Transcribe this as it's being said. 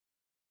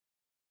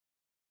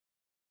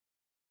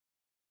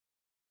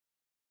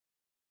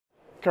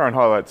Current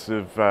highlights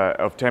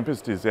of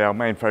Tempest is our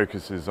main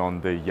focus is on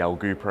the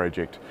Yalgoo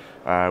project,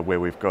 where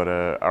we've got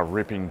a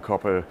ripping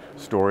copper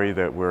story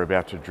that we're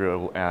about to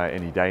drill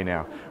any day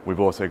now.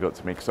 We've also got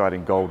some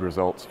exciting gold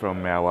results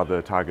from our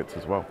other targets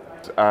as well.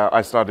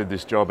 I started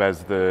this job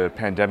as the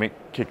pandemic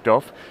kicked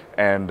off,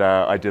 and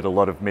I did a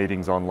lot of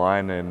meetings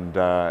online, and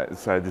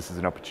so this is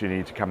an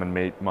opportunity to come and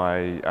meet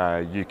my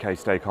UK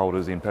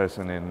stakeholders in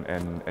person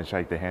and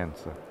shake their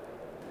hands. So.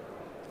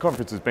 The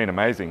conference has been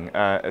amazing,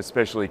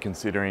 especially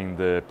considering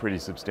the pretty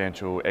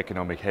substantial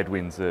economic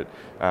headwinds that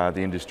the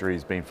industry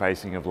has been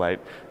facing of late.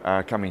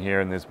 Coming here,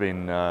 and there's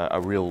been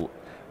a real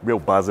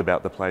buzz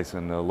about the place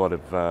and a lot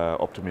of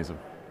optimism.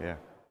 Yeah.